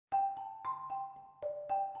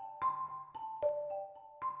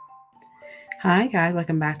Hi, guys.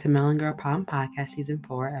 Welcome back to Melon Girl Problem Podcast, Season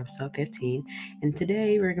 4, Episode 15. And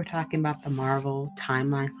today we're going to be talking about the Marvel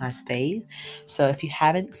timeline/phase. So if you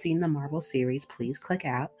haven't seen the Marvel series, please click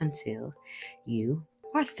out until you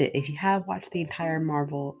watched it. If you have watched the entire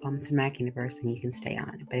Marvel Cinematic Universe, then you can stay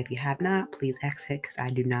on. But if you have not, please exit because I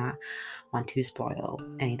do not want to spoil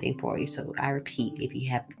anything for you. So I repeat, if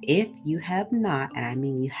you have not, and I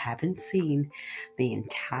mean you haven't seen the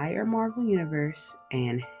entire Marvel universe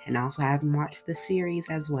and also haven't watched the series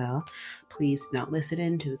as well, please don't listen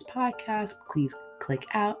in to this podcast. Please click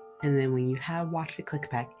out, and then when you have watched it,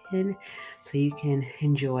 click back in so you can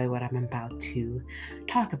enjoy what I'm about to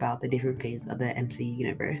talk about, the different phases of the MCU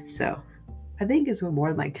universe. So I think it's more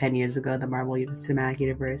than like 10 years ago the Marvel Cinematic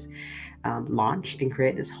Universe launched and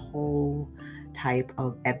created this whole type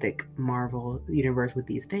of epic Marvel universe with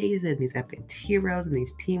these phases and these epic heroes and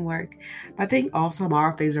these teamwork. But I think also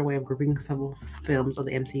Marvel phases are a way of grouping several films of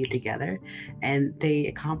the MCU together, and they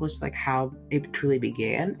accomplished like how it truly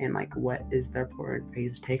began and like what is the important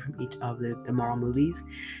phase to take from each of the Marvel movies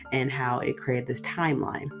and how it created this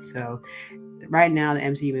timeline. So right now the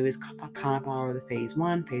MCU movies kind of fall over the phase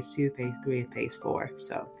 1, phase 2, phase 3, and phase 4.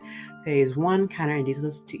 So phase 1 kind of introduces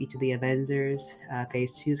us to each of the Avengers.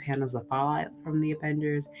 Phase 2 handles the fallout from the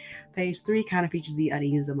Avengers. Phase 3 kind of features the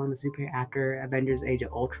unease among the superheroes after Avengers Age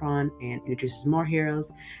of Ultron and introduces more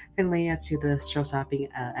heroes. Then leading us to the show-stopping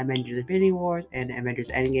Avengers Infinity Wars and Avengers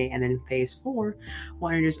Endgame. And then phase 4 will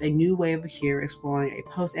introduce a new wave of heroes exploring a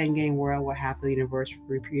post-Endgame world where half of the universe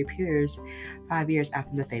reappears 5 years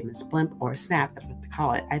after the famous blimp or snap, that's what they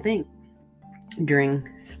call it. I think during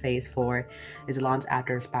phase 4 is launched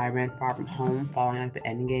after Spider-Man Far From Home, following like the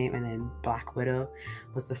Endgame, and then Black Widow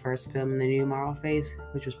was the first film in the new Marvel phase,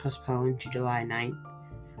 which was postponed to July 9th,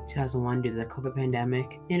 2001 due to the COVID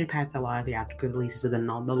pandemic. It impacted a lot of the theatrical releases of the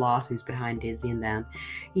lawsuits behind Disney and them.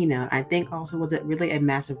 I think also, was it really a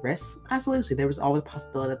massive risk? Absolutely. There was always a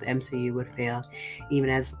possibility that the MCU would fail, even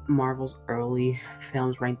as Marvel's early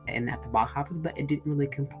films ranked in at the box office, but it didn't really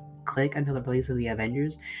click until the release of the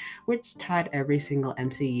Avengers, which tied every single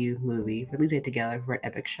MCU movie, released it together for an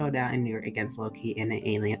epic showdown in New York against Loki and an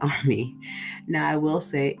alien army. Now, I will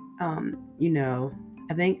say,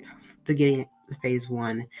 I think beginning phase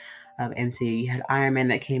 1 of MCU, you had Iron Man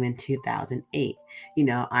that came in 2008.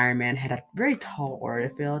 Iron Man had a very tall order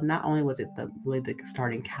to fill. Not only was it really the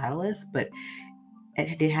starting catalyst, but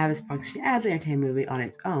it did have its function as an entertainment movie on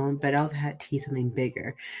its own, but it also had to tease something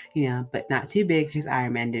bigger, but not too big because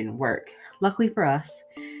Iron Man didn't work. Luckily for us,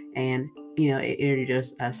 and it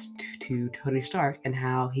introduced us to Tony Stark and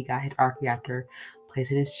how he got his arc reactor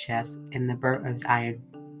placed in his chest and the birth of his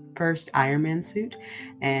first Iron Man suit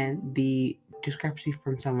and the discrepancy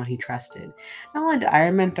from someone he trusted. Not only did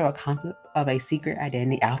Iron Man throw a concept of a secret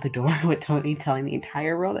identity out the door with Tony telling the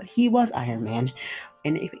entire world that he was Iron Man,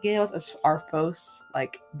 and it gave us our first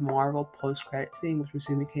Marvel post-credit scene, which was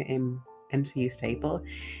soon became MCU staple.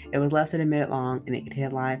 It was less than a minute long, and it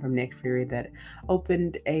contained a line from Nick Fury that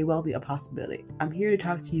opened a possibility. I'm here to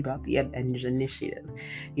talk to you about the Avengers Initiative,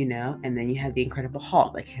 and then you had the Incredible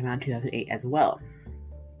Hulk that came out in 2008 as well.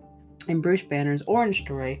 And Bruce Banner's origin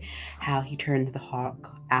story, how he turned to the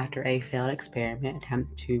Hulk after a failed experiment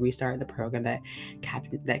attempt to restart the program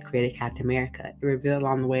that created Captain America. It revealed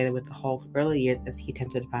along the way that with the Hulk's early years as he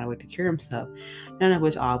attempted to find a way to cure himself, none of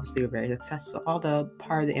which obviously were very successful. Although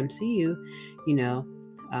part of the MCU,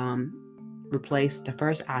 replaced the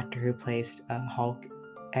first actor who placed Hulk,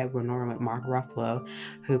 Edward Norton, with Mark Ruffalo,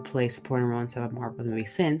 who plays supporting role in some of Marvel's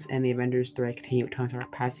movies since, and the Avengers thread continued with Tony Stark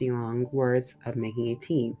passing along words of making a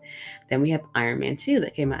team. Then we have Iron Man 2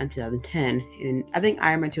 that came out in 2010, and I think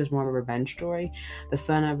Iron Man 2 is more of a revenge story. The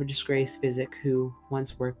son of a disgraced physicist who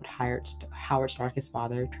once worked with Howard Stark, his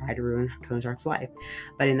father, tried to ruin Tony Stark's life.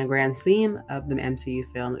 But in the grand scheme of the MCU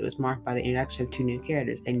film, it was marked by the introduction of two new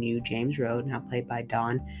characters, a new James Rhodes, now played by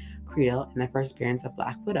Don Cheadle, and the first appearance of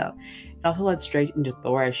Black Widow. It also led straight into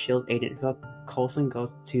Thor as S.H.I.E.L.D. agent Phil Coulson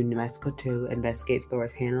goes to New Mexico to investigate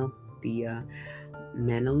Thor's handle, the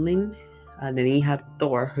Manling. Then you have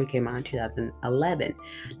Thor, who came out in 2011.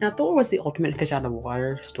 Now, Thor was the ultimate fish out of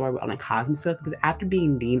water story on a cosmic scale because after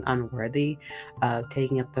being deemed unworthy of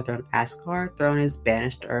taking up the throne of Asgard, Thor is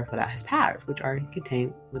banished to Earth without his powers, which are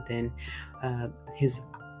contained within his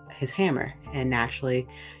hammer. And naturally,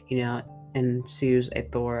 ensues a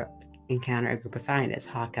Thor encounter a group of scientists,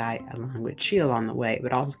 Hawkeye along with S.H.I.E.L.D. on the way,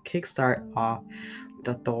 but also kickstart off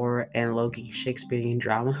the Thor and Loki Shakespearean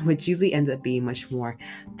drama, which usually ends up being much more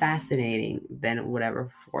fascinating than whatever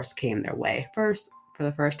force came their way. First, for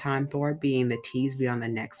the first time, Thor being the tease beyond the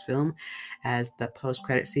next film as the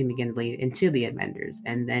post-credit scene begins to lead into the Avengers.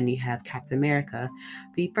 And then you have Captain America,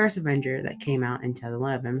 the first Avenger that came out in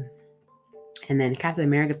 2011. And then Captain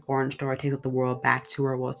America's origin story takes up the world back to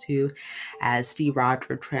World War II as Steve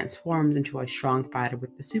Rogers transforms into a strong fighter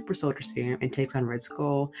with the super soldier serum and takes on Red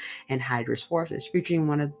Skull and Hydra's forces, featuring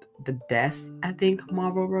one of the best, I think,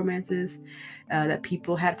 Marvel romances that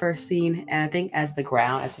people had first seen. And I think as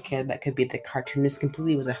a kid, that could be the cartoonist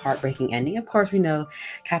completely was a heartbreaking ending. Of course, we know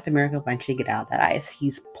Captain America eventually get out of that ice.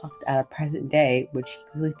 He's plucked out of present day, which he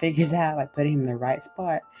quickly figures out by putting him in the right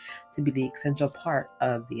spot to be the essential part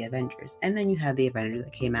of the Avengers. And then you have the Avengers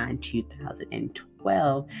that came out in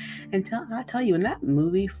 2012. And I tell you, when that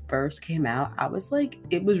movie first came out, I was like,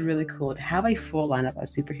 it was really cool to have a full lineup of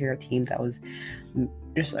superhero teams that was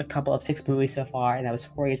just a couple of 6 movies so far, and that was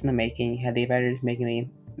 4 years in the making. You had the Avengers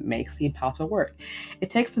makes the impossible work. It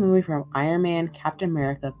takes the movie from Iron Man, Captain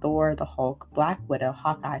America, Thor, the Hulk, Black Widow,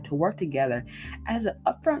 Hawkeye to work together as an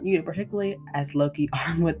upfront unit, particularly as Loki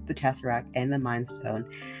armed with the Tesseract and the Mind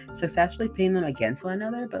Stone, successfully pitting them against one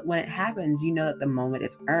another. But when it happens, you know that the moment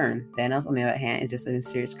it's earned. Thanos, on the other hand, is just a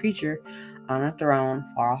mysterious creature on a throne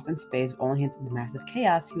far off in space, only hints at the massive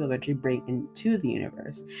chaos he will eventually bring into the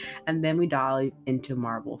universe. And then we dive into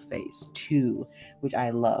Marvel Phase 2, which I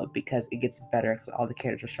love because it gets better because all the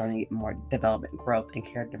characters are starting to get more development, growth, and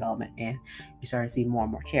character development, and you start to see more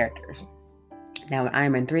and more characters. Now, when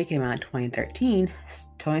Iron Man 3 came out in 2013,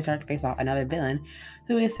 Tony started to face off another villain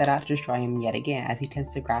who is set out to destroy him yet again, as he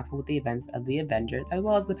tends to grapple with the events of the Avengers, as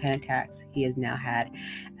well as the panic attacks he has now had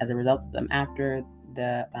as a result of them after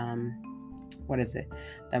the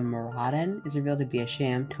The Maraudon is revealed to be a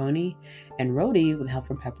sham. Tony and Rhodey, with help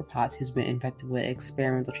from Pepper Potts, who's been infected with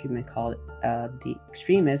experimental treatment called the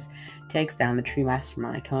Extremis, takes down the true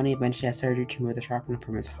mastermind. Tony eventually has surgery to remove the sharpener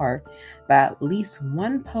from his heart, but at least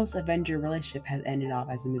one post-Avenger relationship has ended off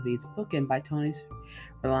as the movie is bookended by Tony's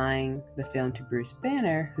relying the film to Bruce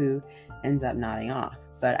Banner, who ends up nodding off.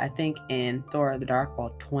 But I think in Thor: The Dark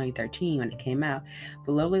World 2013, when it came out,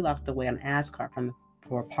 Beloved locked away on Asgard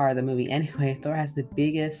for part of the movie anyway. Thor has the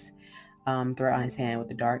biggest threat on his hand with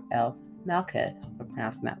the dark elf Malekith, if I'm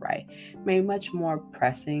pronouncing that right, made much more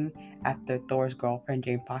pressing after Thor's girlfriend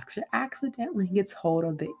Jane Foster accidentally gets hold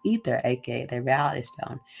of the Ether, aka the Reality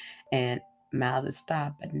Stone, and Malekith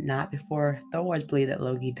stopped, but not before Thor's believed that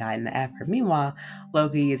Loki died in the effort. Meanwhile,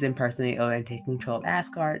 Loki is impersonating Odin, taking control of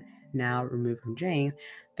Asgard. Now removed from Jane,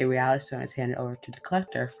 the Reality Stone is handed over to the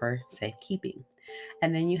Collector for safekeeping.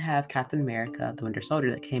 And then you have Captain America, the Winter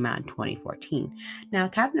Soldier, that came out in 2014. Now,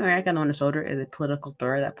 Captain America and the Winter Soldier is a political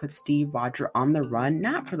thriller that puts Steve Rogers on the run,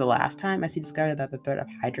 not for the last time, as he discovered that the threat of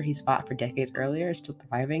Hydra he's fought for decades earlier is still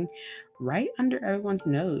thriving right under everyone's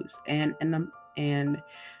nose. And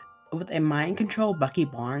with a mind-controlled Bucky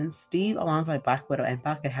Barnes, Steve, alongside Black Widow and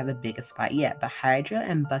Falcon, had the biggest fight yet. But Hydra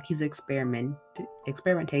and Bucky's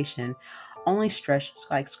experimentation only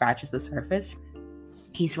scratches the surface.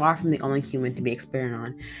 He's far from the only human to be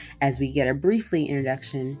experimented on, as we get a briefly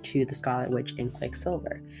introduction to the Scarlet Witch and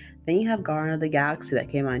Quicksilver. Then you have Guardian of the Galaxy that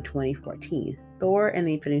came out in 2014. Thor and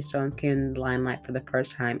the Infinity Stones came in the limelight for the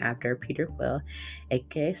first time after Peter Quill,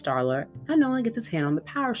 aka Star-Lord, not only gets his hand on the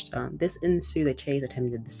Power Stone. This ensues a chase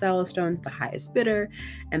attempting to sell the stone to the highest bidder,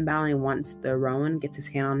 and battling once the Rowan gets his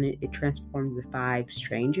hand on it, it transforms the 5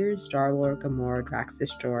 strangers, Star-Lord, Gamora, Drax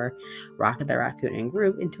Destroyer, Rocket the Raccoon, and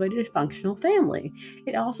Groot, into a dysfunctional family.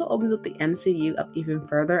 It also opens up the MCU up even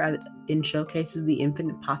further and showcases the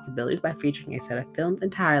infinite possibilities by featuring a set of films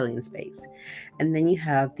entirely in space. And then you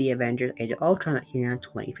have the Avengers Age of Ultron that came out in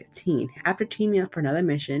 2015. After teaming up for another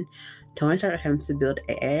mission, Tony Stark attempts to build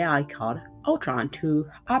an AI called Ultron to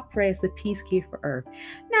operate as the peacekeeper for Earth.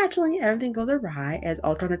 Naturally, everything goes awry as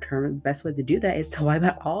Ultron determines the best way to do that is to wipe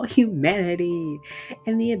out all humanity.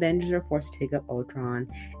 And the Avengers are forced to take up Ultron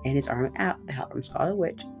and his army out with the help from Scarlet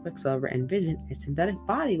Witch, Quicksilver, and Vision, a synthetic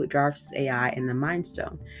body which drives his AI and the Mind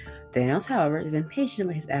Stone. Thanos, however, is impatient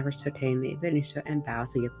with his efforts to obtain the Infinity Stone and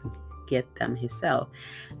vows to get them himself.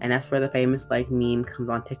 And that's where the famous meme comes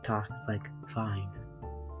on TikTok. It's like, fine,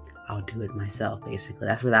 I'll do it myself, basically.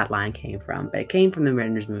 That's where that line came from. But it came from the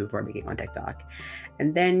Avengers movie before it became on TikTok.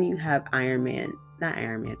 And then you have Ant-Man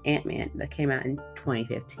that came out in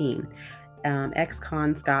 2015.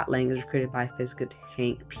 Ex-con Scott Lang is recruited by physicist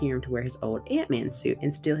Hank Pym to wear his old Ant-Man suit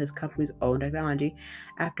and steal his company's own technology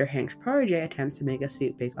after Hank's protege attempts to make a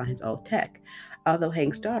suit based on his old tech. Although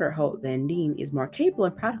Hank's daughter, Hope Van Dyne, is more capable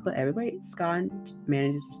and practical in every way, Scott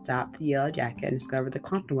manages to stop the Yellow Jacket and discover the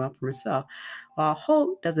quantum realm for himself. While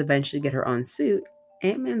Hope does eventually get her own suit,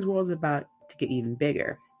 Ant-Man's world is about to get even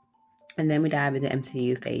bigger. And then we dive into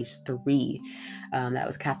MCU Phase 3. That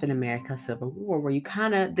was Captain America Civil War, where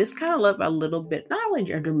this kind of left a little bit, not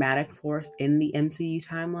only a dramatic force in the MCU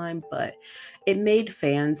timeline, but it made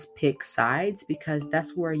fans pick sides because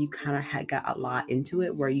that's where you kind of had got a lot into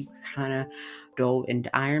it, where you kind of dove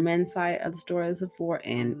into Iron Man's side of the story of Civil War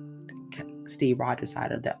and Steve Rogers'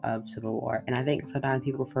 side of Civil War. And I think sometimes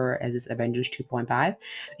people refer as this Avengers 2.5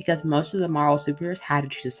 because most of the Marvel superheroes had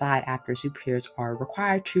to decide after superheroes are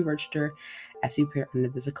required to register as superhero under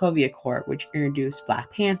the Sokovia Accord, which introduced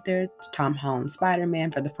Black Panther, Tom Holland's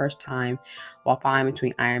Spider-Man for the first time, while falling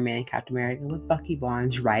between Iron Man and Captain America with Bucky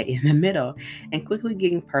Barnes right in the middle. And quickly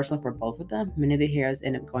getting personal for both of them, many of the heroes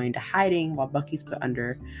end up going into hiding while Bucky's put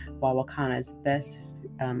under, while Wakanda's best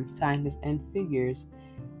scientists and figures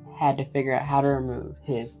had to figure out how to remove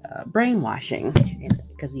his brainwashing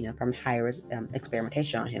because from higher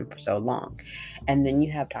experimentation on him for so long. And then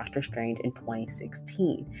you have Doctor Strange in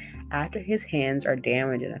 2016. After his hands are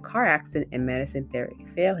damaged in a car accident and medicine therapy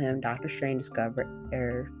fail him, Doctor Strange discovered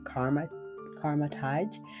Karma-Taj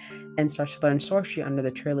and starts to learn sorcery under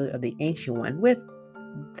the tutelage of the Ancient One. With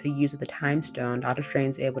the use of the Time Stone, Doctor Strange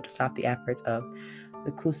is able to stop the efforts of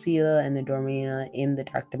the Kusila and the Dormina in the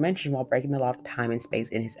Dark Dimension while breaking the law of time and space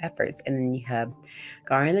in his efforts. And then you have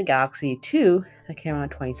Guardian of the Galaxy 2 that came out in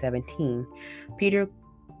 2017. Peter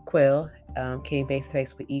Quill came face to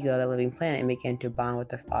face with Ego, the living planet, and began to bond with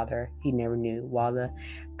the father he never knew. While the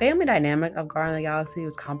family dynamic of Guardian of the Galaxy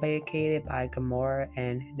was complicated by Gamora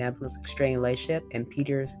and Nebula's strained relationship, and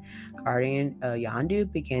Peter's guardian,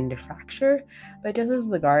 Yondu, began to fracture. But just as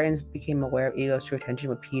the Guardians became aware of Ego's true intention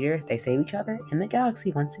with Peter, they save each other and the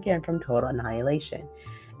galaxy once again from total annihilation.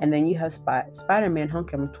 And then you have Spider-Man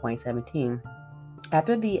Homecoming 2017.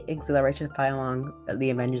 After the exhilaration of fighting along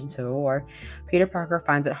the Avengers in Civil War, Peter Parker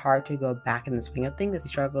finds it hard to go back in the swing of things as he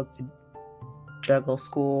struggles to juggle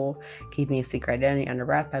school, keeping his secret identity under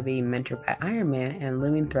wraps by being mentored by Iron Man and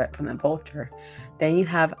looming threat from the Vulture. Then you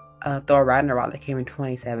have Thor Ragnarok that came in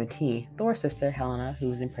 2017. Thor's sister, Helena,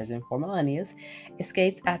 who was in prison for millennia,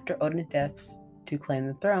 escapes after Odin attempts to claim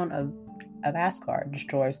the throne of Asgard,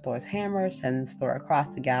 destroys Thor's hammer, sends Thor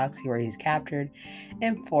across the galaxy where he's captured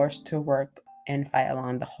and forced to work and fight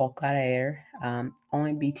along the Hulk Gladiator.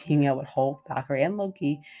 Only be teaming up with Hulk, Valkyrie, and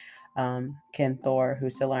Loki can Thor,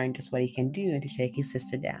 who's still learning just what he can do, and to take his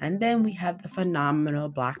sister down. And then we have the phenomenal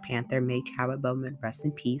Black Panther, made Chadwick Boseman, rest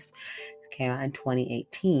in peace. It came out in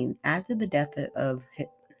 2018. After the death of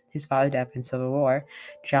his father's death in Civil War,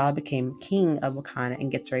 T'Challa became king of Wakanda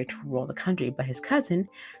and gets ready to rule the country. But his cousin,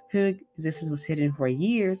 whose existence was hidden for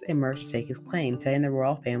years, emerged to take his claim, setting the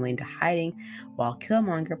royal family into hiding while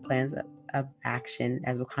Killmonger plans of action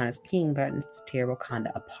as Wakanda's king threatens to tear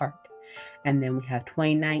Wakanda apart. And then we have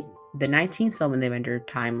the 19th film in the Avenger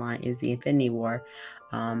timeline is the Infinity War.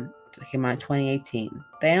 It came out in 2018.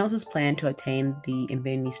 Thanos' plan to attain the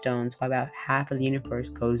Infinity Stones while about half of the universe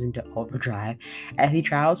goes into overdrive as he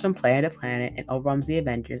travels from planet to planet and overwhelms the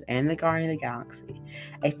Avengers and the Guardian of the Galaxy.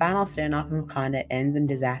 A final standoff in Wakanda ends in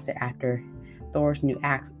disaster after Thor's new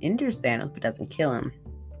axe injures Thanos but doesn't kill him,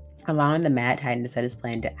 allowing the Mad Titan to set his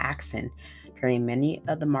plan into action, turning many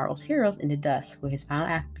of the Marvel's heroes into dust. With his final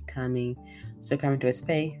act succumbing to his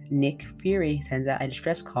fate, Nick Fury sends out a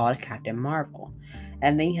distress call to Captain Marvel.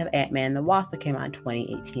 And then you have Ant-Man and the Wasp that came out in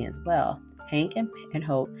 2018 as well. Hank and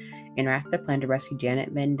Hope enact their plan to rescue Janet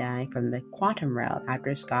Van Dyne from the quantum realm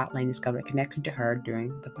after Scott Lang discovered a connection to her during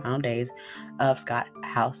the final days of Scott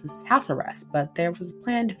House's house arrest. But there was a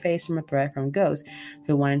plan to face from a threat from Ghost,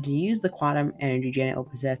 who wanted to use the quantum energy Janet will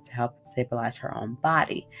possess to help stabilize her own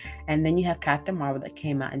body. And then you have Captain Marvel that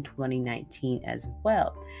came out in 2019 as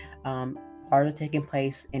well. Largely taking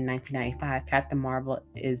place in 1995, Captain Marvel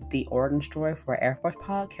is the origin story for Air Force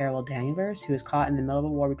pilot Carol Danvers, who is caught in the middle of a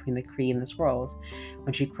war between the Kree and the Skrulls.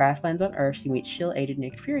 When she crash lands on Earth, she meets S.H.I.E.L.D. agent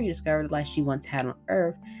Nick Fury, discovers the life she once had on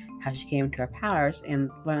Earth, how she came into her powers,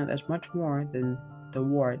 and learns that there's much more than the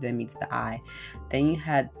war that meets the eye. Then you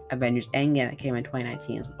had Avengers Endgame that came in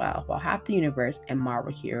 2019 as well. While half the universe and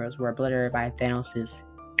Marvel heroes were obliterated by Thanos'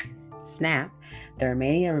 snap, the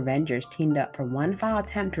remaining Avengers teamed up for one final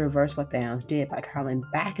attempt to reverse what Thanos did by traveling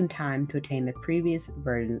back in time to attain the previous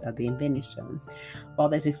versions of the Infinity Stones. While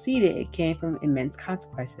they succeeded, it came from immense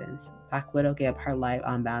consequences. Black Widow gave up her life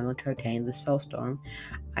on battle to attain the Soul Stone.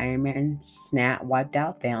 Iron Man's snap wiped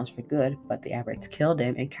out Thanos for good, but the efforts killed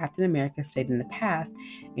him, and Captain America stayed in the past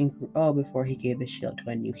and grew old before he gave the shield to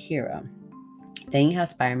a new hero. Then you have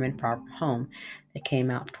Spider-Man Far From Home that came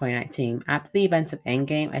out in 2019. After the events of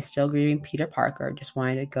Endgame, I still grieving Peter Parker just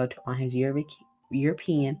wanted to go on his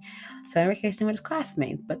European summer vacation with his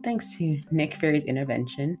classmates, but thanks to Nick Fury's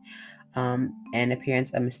intervention, and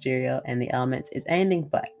appearance of Mysterio and the Elements is anything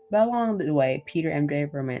but. But along the way, Peter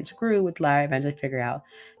MJ romance grew, with Larry eventually figuring out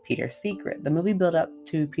Peter's secret. The movie built up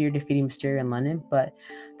to Peter defeating Mysterio in London, but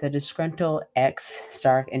the disgruntled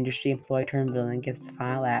ex-Stark Industry employee turned villain gets the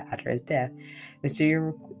final laugh after his death.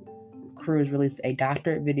 Mysterio Cruz released a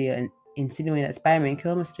doctored video insinuating that Spider-Man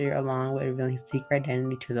killed Mysterio, along with revealing his secret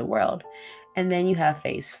identity to the world. And then you have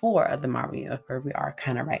Phase 4 of the Marvel Universe, where we are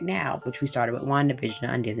kind of right now, which we started with WandaVision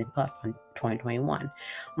on Disney Plus on 2021.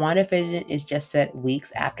 WandaVision is just set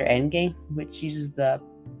weeks after Endgame, which uses the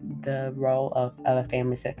role of a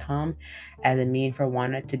family sitcom as a mean for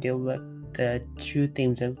Wanda to deal with the true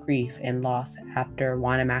themes of grief and loss after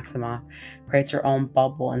Wanda Maximoff creates her own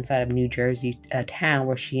bubble inside of New Jersey, a town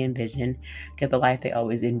where she and Vision get the life they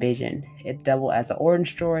always envisioned. It doubled as an origin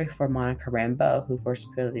story for Monica Rambeau, who first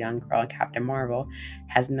appeared the young girl in Captain Marvel,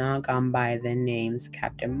 has now gone by the names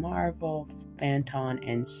Captain Marvel, Phantom,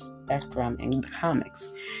 and Spectrum in the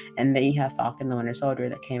comics. And then you have Falcon the Winter Soldier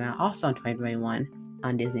that came out also in 2021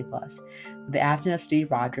 on Disney Plus. With the absence of Steve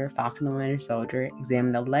Rogers, Falcon the Winter Soldier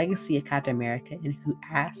examined the legacy of Captain America and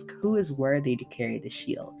who is worthy to carry the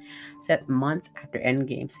shield. Set months after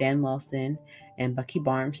Endgame, Sam Wilson and Bucky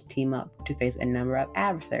Barnes team up to face a number of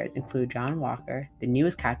adversaries, including John Walker, the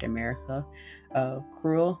newest Captain America,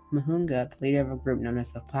 Cruel Mahunga, the leader of a group known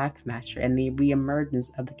as the Flag Smasher, and the reemergence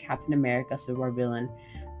of the Captain America Civil War villain,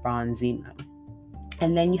 Ron Zemo.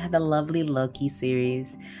 And then you have the lovely Loki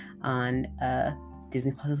series on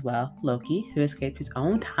Disney Plus as well. Loki, who escaped his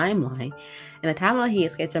own timeline. And the timeline he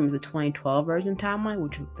escaped from is the 2012 version timeline,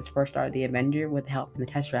 which was the first start of the Avenger with help from the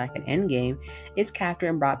Tesseract and Endgame, is captured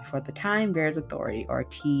and brought before the Time Bearers Authority, or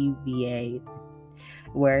TVA,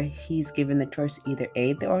 where he's given the choice to either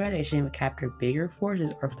aid the organization but capture bigger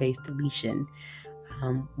forces or face deletion.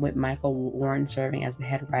 With Michael Warren serving as the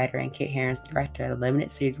head writer and Kit Harington the director, the limited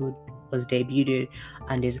series was debuted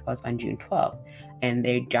on Disney Plus on June 12th, and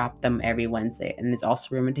they drop them every Wednesday. And there's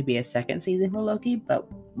also rumored to be a second season for Loki, but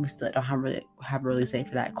we still don't have a release date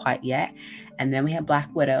for that quite yet. And then we have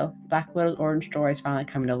Black Widow. Black Widow's origin story is finally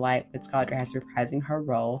coming to light, with Scarlett Johansson reprising her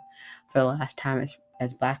role for the last time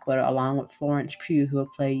as Black Widow, along with Florence Pugh, who will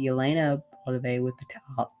play Yelena Olive with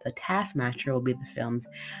the Taskmaster, will be the film's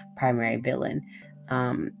primary villain.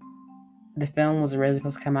 The film was originally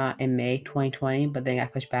supposed to come out in May 2020, but then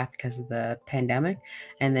got pushed back because of the pandemic.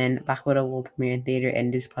 And then Black Widow will premiere in theater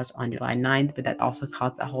and Disney Plus on July 9th, but that also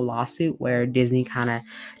caused that whole lawsuit where Disney kind of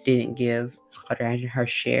didn't give Scarlett Johansson her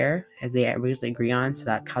share as they originally agreed on, so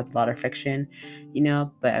that caused a lot of friction,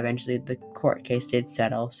 but eventually the court case did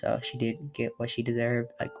settle, so she did get what she deserved,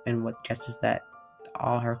 and what justice that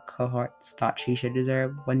all her cohorts thought she should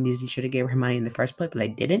deserve, when Disney should have gave her money in the first place, but they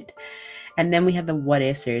didn't. And then we had the What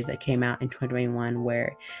If series that came out in 2021,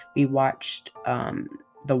 where we watched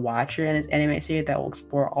The Watcher in this animated series that will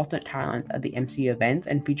explore alternate timelines of the MCU events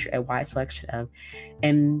and feature a wide selection of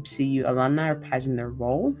MCU alumni reprising their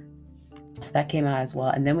role. So that came out as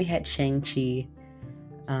well. And then we had Shang-Chi,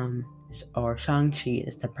 or Shang-Chi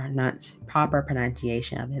is the proper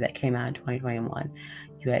pronunciation of it, that came out in 2021.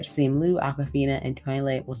 You had Simu Liu, Awkwafina, and Tony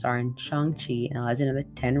Leung will star in Shang-Chi and the Legend of the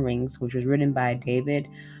Ten Rings, which was written by David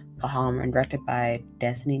Palmer and directed by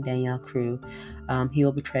Destiny Danielle Crew. He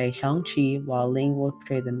will portray Shang-Chi, while Ling will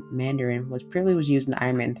portray the Mandarin, which previously was used in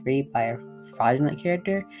Iron Man 3 by a fraudulent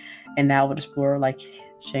character, and that would explore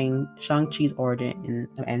Shang-Chi's origin in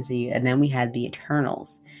the MCU. And then we had the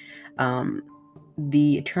Eternals.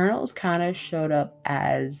 The Eternals kind of showed up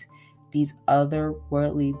as these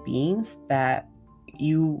otherworldly beings that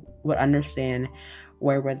you would understand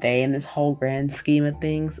where were they in this whole grand scheme of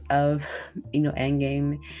things of,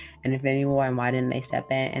 Endgame and Infinity War, and why didn't they step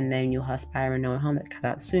in? And then you'll have Spider-Man No Way Home that comes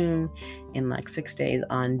out soon in 6 days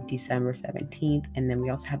on December 17th. And then we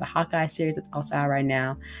also have the Hawkeye series that's also out right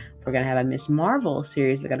now. We're going to have a Ms. Marvel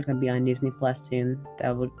series that's going to be on Disney Plus soon.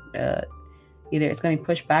 That would either it's going to be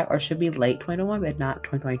pushed back or should be late 2021, but not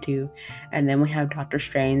 2022. And then we have Doctor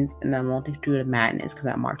Strange and the Multitude of Madness, because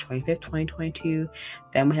out March 25th, 2022.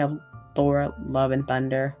 Then we have Thor, Love and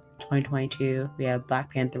Thunder, 2022. We have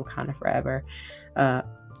Black Panther, Wakanda Forever.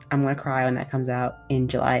 I'm going to cry when that comes out in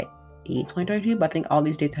July 8th, 2022. But I think all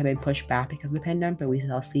these dates have been pushed back because of the pandemic, but we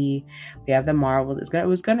shall see. We have the Marvels. It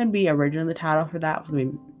was going to be originally the title for that. It was going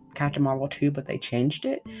to be Captain Marvel 2, but they changed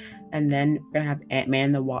it. And then we're going to have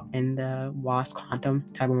Ant-Man and the Wasp Quantum,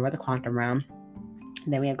 talking about the Quantum Realm.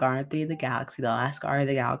 And then we have Guardians 3 of the Galaxy, the last Guardians of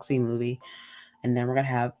the Galaxy movie. And then we're going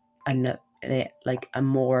to have a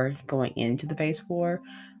more going into the Phase 4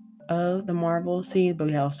 of the Marvel series, but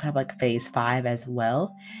we also have Phase 5 as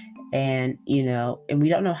well. And, and we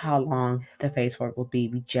don't know how long the Phase 4 will be.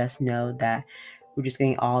 We just know that we're just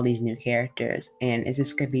getting all these new characters, and it's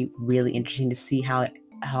just gonna be really interesting to see how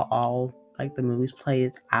all like the movies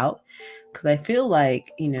plays out, because I feel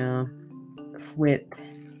like, with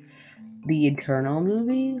the Eternal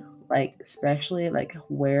movie, like especially like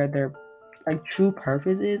where their like true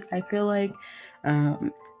purpose is, I feel like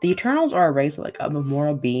the Eternals are a race of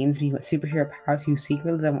immortal beings being with superhero powers who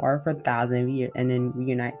secretly live on Earth for 1,000 years and then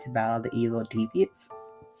reunite to battle the evil deviants.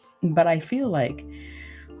 But I feel like,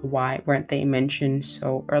 why weren't they mentioned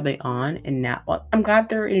so early on? And now, well, I'm glad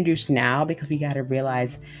they're introduced now, because we got to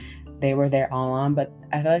realize they were there all along. But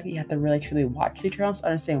I feel like you have to really truly watch the Eternals to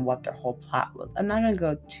understand what their whole plot was. I'm not gonna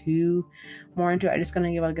go too more into it. I'm just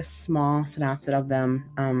gonna give like a small synopsis of them.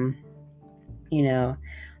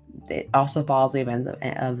 It also follows the events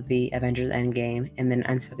of the Avengers Endgame, and then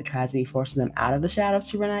unexpected tragedy forces them out of the shadows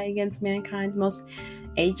to run out against mankind's most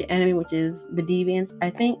ancient enemy, which is the Deviants. I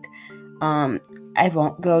think I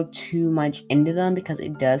won't go too much into them because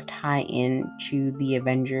it does tie into the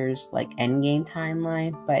Avengers Endgame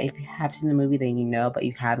timeline. But if you have seen the movie, then you know. But if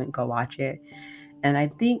you haven't, go watch it. And I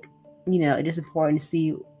think it is important to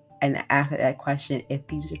see and ask that question: if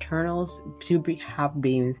these Eternals, super powerful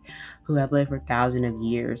beings who have lived for thousands of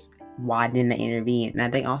years, why didn't they intervene? And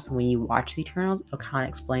I think also when you watch the Eternals, it'll kind of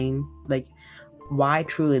explain why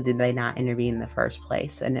truly did they not intervene in the first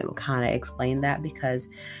place, and it will kind of explain that, because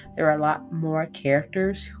there are a lot more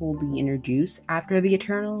characters who will be introduced after the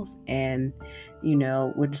Eternals, and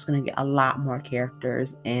we're just going to get a lot more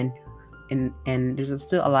characters, and there's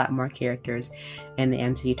still a lot more characters in the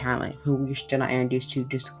MCU timeline who we're still not introduced to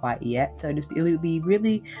just quite yet. So it would be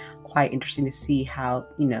really quite interesting to see how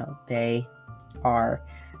they are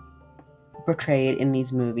portrayed in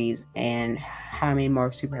these movies, and how many more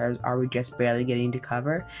superheroes are we just barely getting to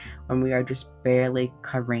cover, when we are just barely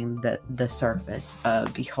covering the surface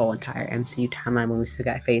of the whole entire MCU timeline, when we still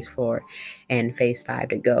got phase 4 and phase 5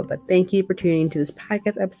 to go. But thank you for tuning into this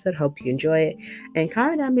podcast episode. Hope you enjoy it, and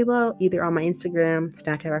comment down below either on my Instagram,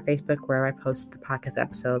 Snapchat, or Facebook, where I post the podcast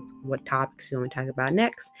episodes, what topics you want to talk about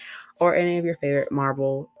next, or any of your favorite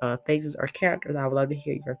Marvel phases or characters. I would love to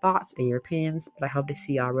hear your thoughts and your opinions, but I hope to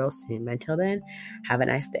see y'all real soon. But until then, have a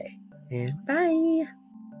nice day, and bye.